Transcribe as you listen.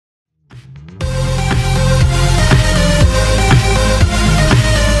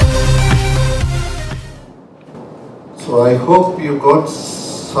So I hope you got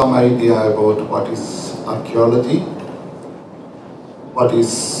some idea about what is archaeology, what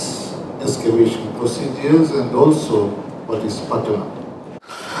is excavation procedures, and also what is pattern.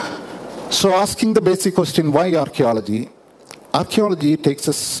 So asking the basic question, why archaeology? Archaeology takes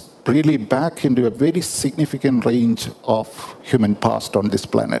us really back into a very significant range of human past on this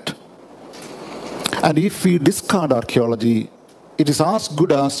planet. And if we discard archaeology, it is as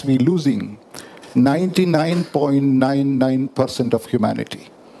good as we losing 99.99% of humanity.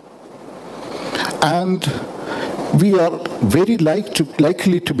 And we are very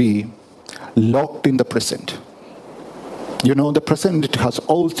likely to be locked in the present. You know, the present, it has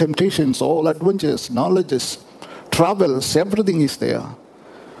all temptations, all adventures, knowledges, travels, everything is there.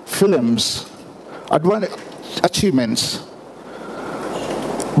 Films, achievements.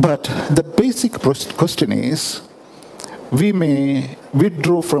 But the basic question is, we may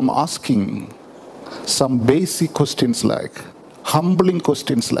withdraw from asking some basic questions like, humbling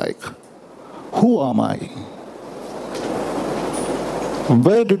questions like, who am I?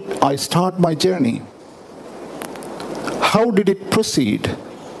 Where did I start my journey? How did it proceed?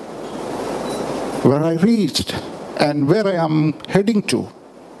 Where I reached and where I am heading to?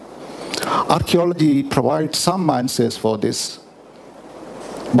 Archaeology provides some answers for this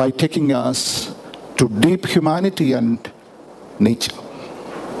by taking us to deep humanity and nature.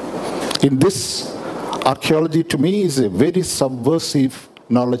 In this, archaeology to me is a very subversive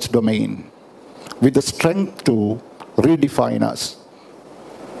knowledge domain with the strength to redefine us.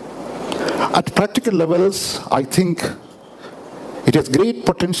 At practical levels, I think it has great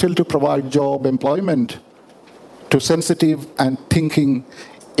potential to provide job employment to sensitive and thinking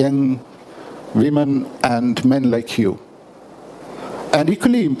young women and men like you. And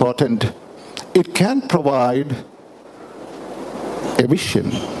equally important, it can provide a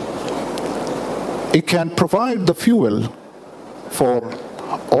vision. It can provide the fuel for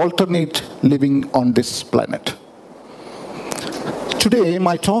alternate living on this planet. Today,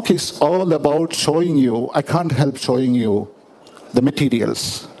 my talk is all about showing you, I can't help showing you the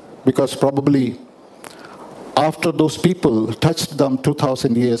materials, because probably after those people touched them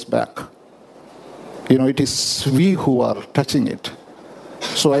 2,000 years back, you know, it is we who are touching it.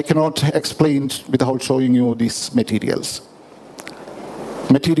 So I cannot explain without showing you these materials.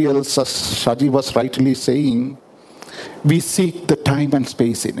 Materials, as Shaji was rightly saying, we seek the time and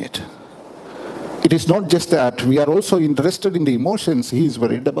space in it. It is not just that, we are also interested in the emotions, he is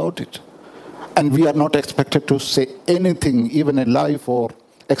worried about it. And we are not expected to say anything, even in life, or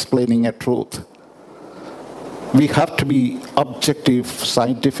explaining a truth. We have to be objective,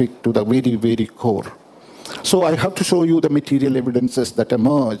 scientific to the very, very core. So I have to show you the material evidences that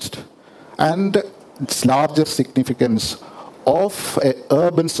emerged and its larger significance of an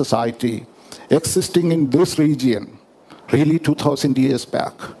urban society existing in this region, really 2,000 years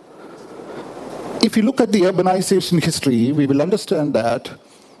back. If you look at the urbanization history, we will understand that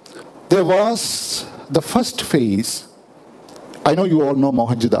there was the first phase. I know you all know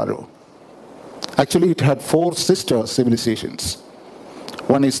Mohenjo-daro. Actually, it had 4 sister civilizations.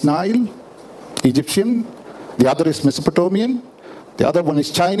 One is Nile, Egyptian, the other is Mesopotamian, the other one is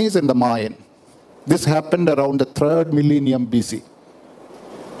Chinese, and the Mayan. This happened around the 3rd millennium BC.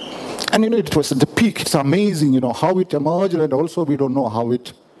 And you know, it was at the peak. It's amazing, you know, how it emerged, and also we don't know how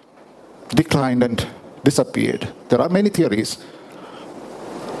it declined and disappeared. There are many theories.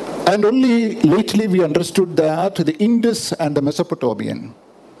 And only lately we understood that the Indus and the Mesopotamian,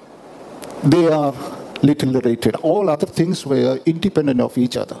 they are little related. All other things were independent of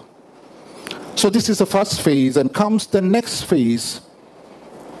each other. So this is the first phase, and comes the next phase.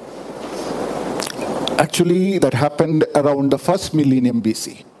 Actually, that happened around the 1st millennium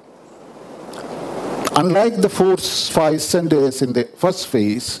BC. Unlike the 4-5 centers in the first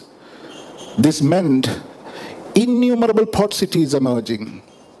phase, this meant innumerable port cities emerging,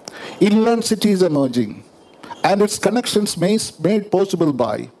 inland cities emerging, and its connections made possible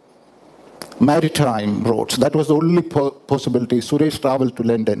by maritime roads. That was the only possibility. Suresh traveled to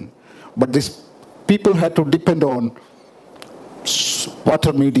London, but these people had to depend on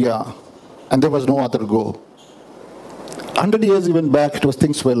water media, and there was no other go. 100 years even back,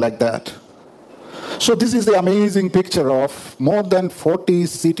 things were like that. So this is the amazing picture of more than 40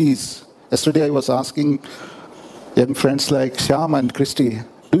 cities. Yesterday I was asking young friends like Shyam and Christy,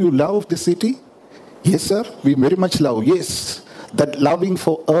 do you love the city? Yes, sir, we very much love. Yes, that loving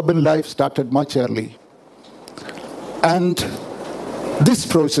for urban life started much early. And this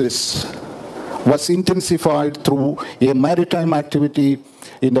process was intensified through a maritime activity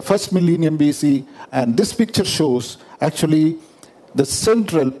in the 1st millennium BC. And this picture shows actually the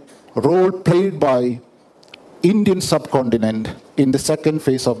central role played by Indian subcontinent in the second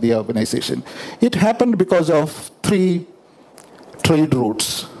phase of the urbanization. It happened because of three trade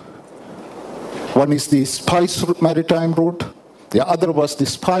routes. One is the spice maritime route, the other was the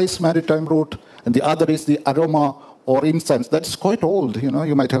spice maritime route, and the other is the aroma or incense. That's quite old,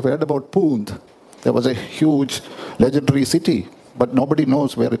 you might have heard about Poond. There was a huge legendary city, but nobody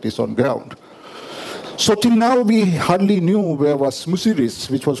knows where it is on ground. So till now, we hardly knew where was Muziris,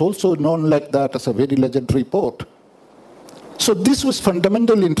 which was also known like that as a very legendary port. So this was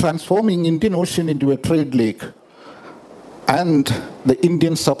fundamental in transforming Indian Ocean into a trade lake. And the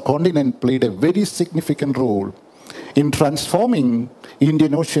Indian subcontinent played a very significant role in transforming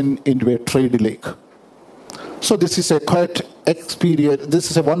Indian Ocean into a trade lake. So this is a quite experience. This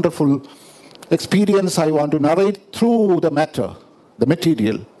is a wonderful experience I want to narrate through the matter, the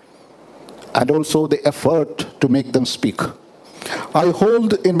material, and also the effort to make them speak. I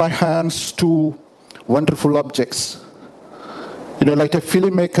hold in my hands two wonderful objects. Like a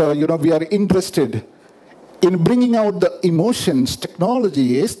filmmaker, we are interested in bringing out the emotions,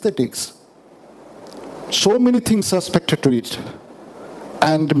 technology, aesthetics. So many things are expected to it,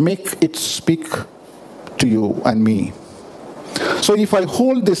 and make it speak to you and me. So if I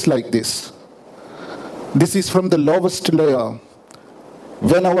hold this like this is from the lowest layer,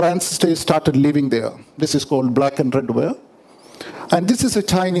 when our ancestors started living there. This is called black and red ware. And this is a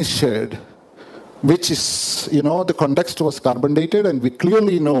Chinese shade, which is, the context was carbon dated, and we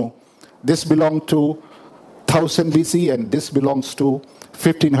clearly know this belonged to 1000 BC, and this belongs to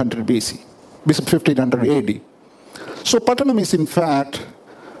 1500 BC, 1500 AD. So Pattanam is, in fact,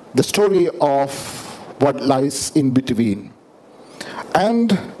 the story of what lies in between.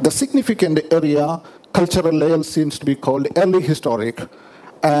 And the significant area, cultural layer, seems to be called early historic.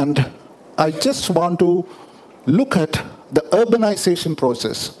 And I just want to look at the urbanization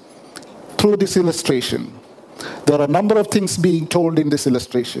process through this illustration. There are a number of things being told in this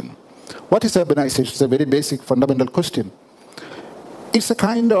illustration. What is urbanization? It's a very basic, fundamental question. It's a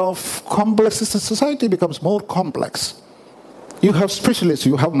kind of complex, as the society becomes more complex. You have specialists,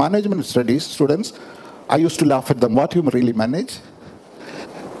 you have management studies students. I used to laugh at them. What you really manage?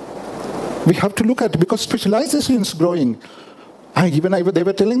 We have to look at, because specialization is growing. They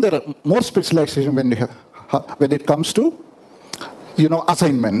were telling there are more specialization when it comes to,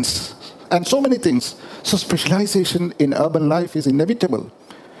 assignments and so many things. So specialization in urban life is inevitable.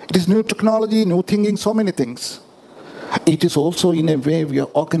 It is new technology, new thinking, so many things. It is also, in a way, we are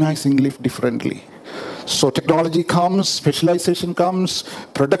organizing life differently. So technology comes, specialization comes,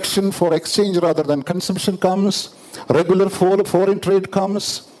 production for exchange rather than consumption comes, regular foreign trade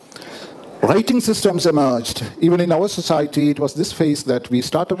comes. Writing systems emerged. Even in our society, it was this phase that we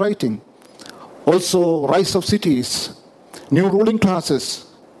started writing. Also, rise of cities, new ruling classes,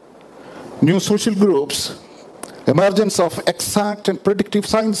 new social groups, emergence of exact and predictive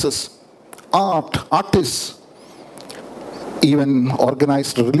sciences, art, artists, even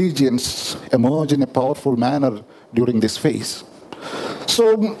organized religions emerge in a powerful manner during this phase.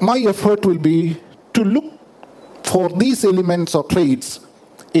 So my effort will be to look for these elements or traits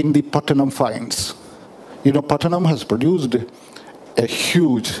in the Pattanam finds. Pattanam has produced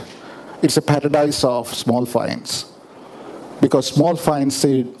it's a paradise of small finds. Because small finds,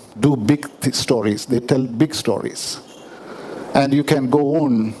 they do big stories, they tell big stories. And you can go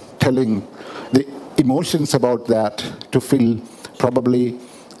on telling the emotions about that to fill probably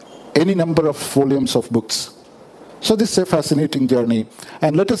any number of volumes of books. So this is a fascinating journey.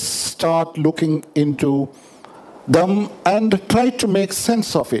 And let us start looking into them and try to make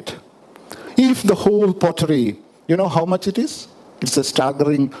sense of it. If the whole pottery, how much it is? It's a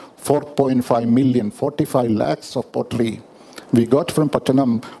staggering 4.5 million, 45 lakhs of pottery we got from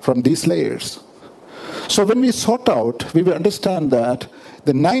Pattanam from these layers. So when we sort out, we will understand that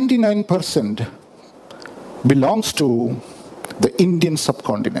the 99% belongs to the Indian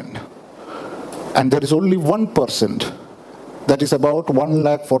subcontinent. And there is only 1%, that is about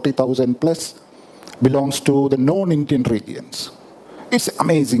 1,40,000 plus, belongs to the non-Indian regions. It's an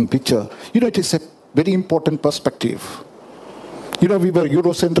amazing picture. It is a very important perspective. We were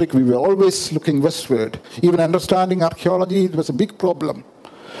Eurocentric, we were always looking westward. Even understanding archaeology, it was a big problem.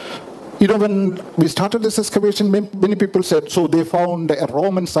 When we started this excavation, many people said, so they found a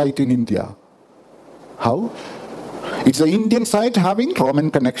Roman site in India. How? It's an Indian site having Roman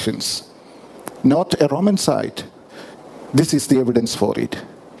connections, not a Roman site. This is the evidence for it.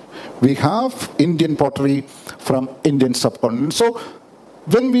 We have Indian pottery from Indian subcontinent. So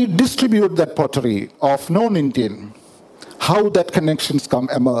when we distribute that pottery of non-Indian, how that connections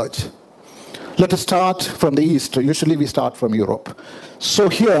emerge. Let us start from the east. Usually we start from Europe. So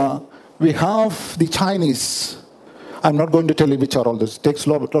here we have the Chinese. I'm not going to tell you which are all this. It takes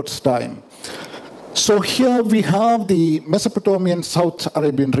lots of time. So here we have the Mesopotamian South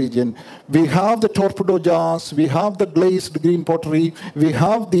Arabian region. We have the torpedo jars. We have the glazed green pottery. We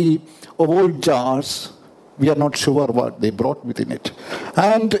have the old jars. We are not sure what they brought within it.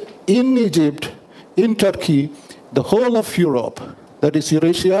 And in Egypt, in Turkey, the whole of Europe, that is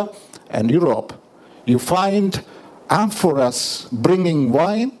Eurasia and Europe, you find amphoras bringing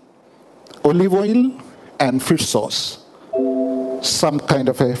wine, olive oil, and fish sauce, some kind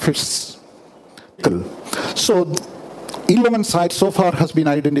of a fish. So 11 sites so far has been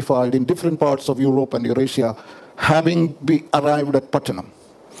identified in different parts of Europe and Eurasia, having arrived at Pattanam.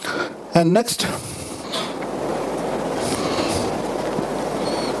 And next,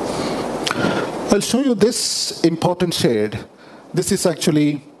 I'll show you this important shade. This is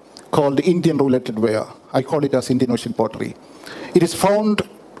actually called Indian roulated ware. I call it as Indian Ocean pottery. It is found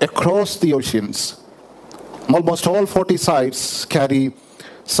across the oceans. Almost all 40 sites carry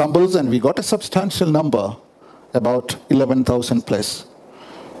samples, and we got a substantial number, about 11,000 plus.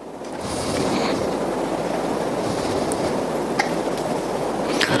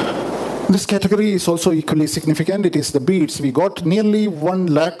 This category is also equally significant. It is the beads. We got nearly 1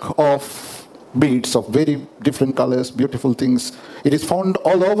 lakh of beads of very different colors, beautiful things. It is found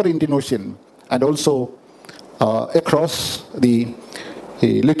all over Indian Ocean and also across the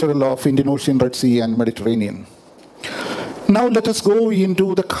littoral of Indian Ocean, Red Sea, and Mediterranean. Now let us go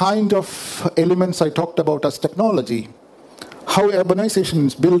into the kind of elements I talked about as technology. How urbanization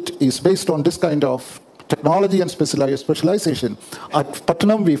is built is based on this kind of technology and specialization. At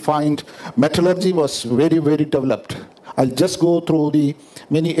Pattanam, we find metallurgy was very, very developed. I'll just go through the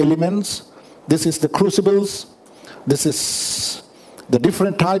many elements. This is the crucibles. This is the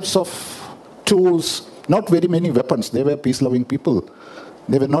different types of tools. Not very many weapons. They were peace-loving people.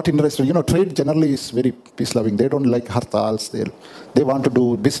 They were not interested. You know, trade generally is very peace-loving. They don't like hartals. They want to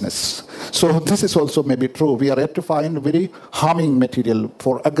do business. So this is also maybe true. We are yet to find very harming material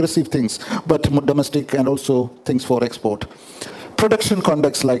for aggressive things, but domestic and also things for export. Production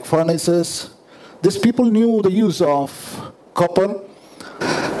conducts like furnaces. These people knew the use of copper.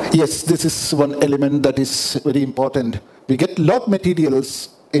 Yes, this is one element that is very important. We get a lot of materials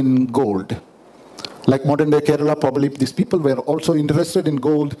in gold. Like modern-day Kerala, probably these people were also interested in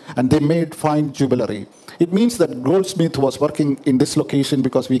gold, and they made fine jewelry. It means that goldsmith was working in this location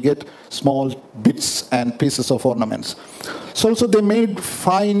because we get small bits and pieces of ornaments. So also they made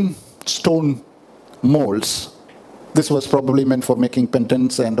fine stone molds. This was probably meant for making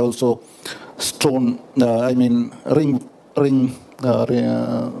pendants and also stone,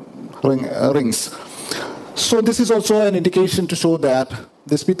 rings. So this is also an indication to show that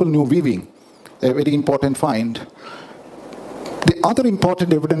these people knew weaving. A very important find. The other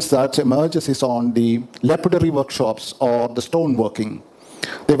important evidence that emerges is on the lapidary workshops or the stoneworking.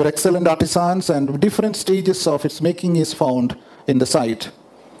 They were excellent artisans, and different stages of its making is found in the site.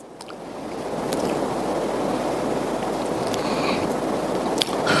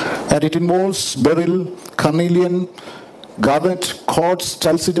 And it involves beryl, carnelian, garnet, quartz,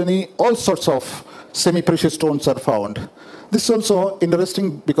 chalcedony, all sorts of semi-precious stones are found. This is also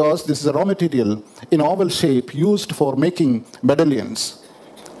interesting because this is a raw material in oval shape used for making medallions.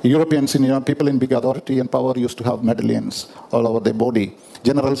 Europeans, people in big authority and power used to have medallions all over their body.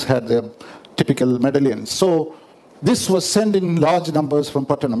 Generals had their typical medallions. So this was sent in large numbers from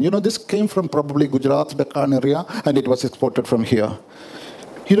Pattanam. This came from probably Gujarat, Deccan area, and it was exported from here.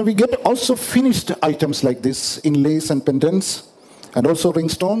 We get also finished items like this, inlays and pendants, and also ring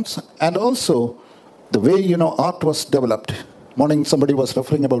stones, and also the way, art was developed. Morning, somebody was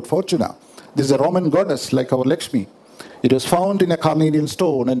referring about Fortuna. This is a Roman goddess like our Lakshmi. It was found in a carnelian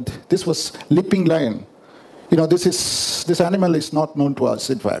stone, and this was leaping lion. This animal is not known to us,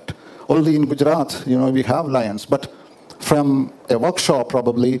 in fact. Only in Gujarat, we have lions, but from a workshop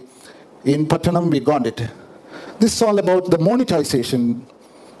probably, in Pattanam we got it. This is all about the monetization.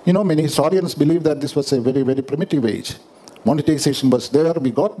 Many historians believe that this was a very, very primitive age. Monetization was there. We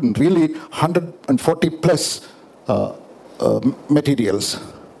got really 140 plus materials,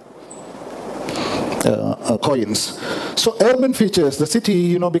 coins. So urban features, the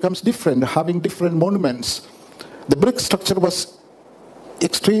city, becomes different, having different monuments. The brick structure was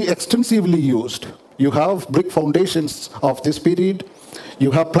extensively used. You have brick foundations of this period.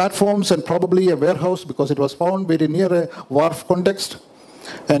 You have platforms and probably a warehouse because it was found very near a wharf context.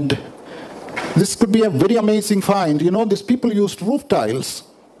 And this could be a very amazing find. These people used roof tiles,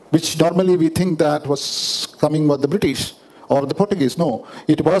 which normally we think that was coming with the British or the Portuguese. No,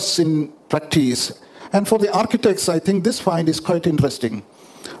 it was in practice. And for the architects, I think this find is quite interesting.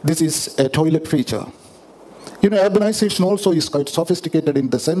 This is a toilet feature. Urbanization also is quite sophisticated in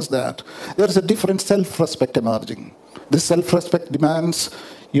the sense that there is a different self-respect emerging. This self-respect demands,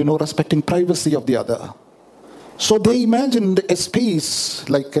 respecting privacy of the other. So they imagined a space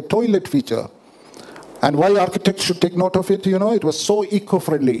like a toilet feature. And why architects should take note of it, it was so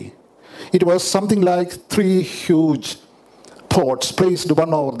eco-friendly. It was something like 3 huge pots placed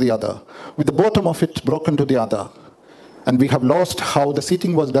one over the other, with the bottom of it broken to the other. And we have lost how the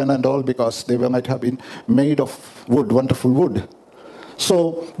seating was done and all because they might have been made of wood, wonderful wood.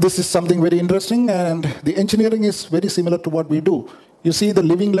 So this is something very interesting, and the engineering is very similar to what we do. You see the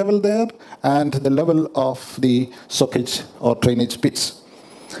living level there and the level of the soakage or drainage pits.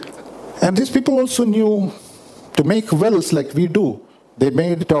 And these people also knew to make wells like we do. They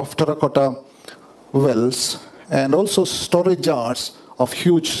made it of terracotta wells and also storage jars of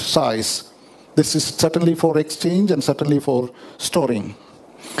huge size. This is certainly for exchange and certainly for storing.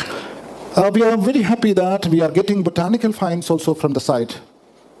 We are very happy that we are getting botanical finds also from the site.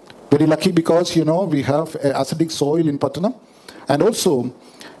 Very lucky because, we have acidic soil in Patna. And also,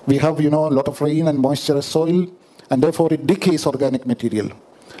 we have, a lot of rain and moisture soil, and therefore it decays organic material.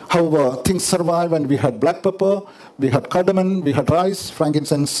 However, things survive, and we had black pepper, we had cardamom, we had rice,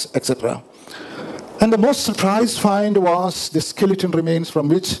 frankincense, etc. And the most surprise find was the skeleton remains from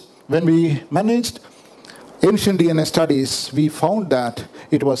which, when we managed ancient DNA studies, we found that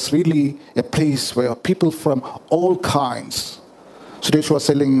it was really a place where people from all kinds, Suresh was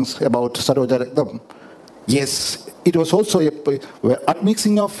telling about Saroja Rekdam. Yes, it was also where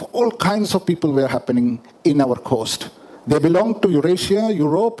admixing of all kinds of people were happening in our coast. They belonged to Eurasia,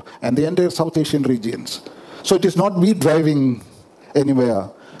 Europe, and the entire South Asian regions. So it is not we driving anywhere.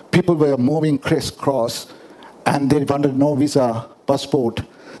 People were moving crisscross, and they wanted no visa, passport.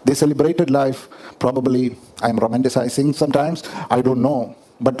 They celebrated life. Probably I'm romanticizing sometimes, I don't know.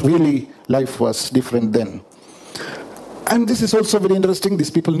 But really, life was different then. And this is also very interesting.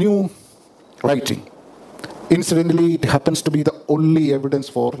 These people knew writing. Incidentally, it happens to be the only evidence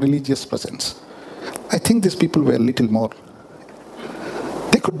for religious presence. I think these people were a little more.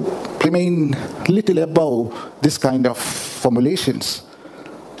 They could remain a little above this kind of formulations,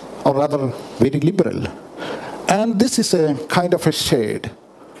 or rather very liberal. And this is a kind of a shade,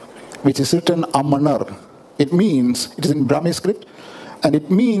 which is written Amanar. It means, it is in Brahmi script, and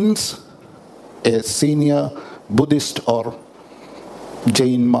it means a senior Buddhist or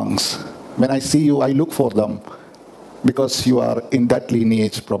Jain monks. When I see you, I look for them, because you are in that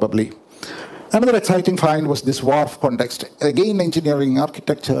lineage, probably. Another exciting find was this wharf context. Again, engineering,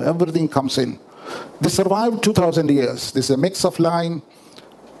 architecture, everything comes in. They survived 2,000 years. This is a mix of lime,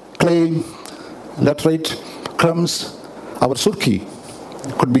 clay, laterite, crumbs, our surki.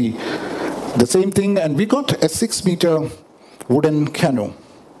 Could be the same thing. And we got a 6-meter wooden canoe.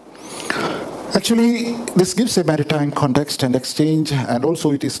 Actually, this gives a maritime context and exchange, and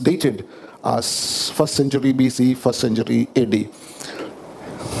also it is dated as 1st century BC, 1st century AD.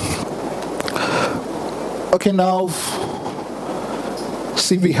 Okay, now,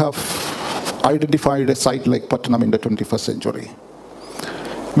 see, we have identified a site like Patnam in the 21st century.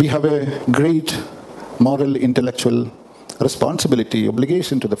 We have a great moral, intellectual responsibility,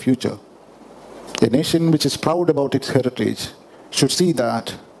 obligation to the future. A nation which is proud about its heritage should see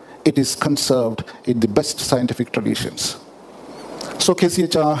that it is conserved in the best scientific traditions. So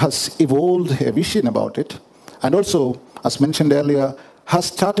KCHR has evolved a vision about it, and also, as mentioned earlier, has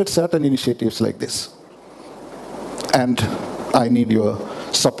started certain initiatives like this. And I need your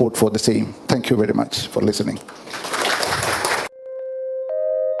support for the same. Thank you very much for listening.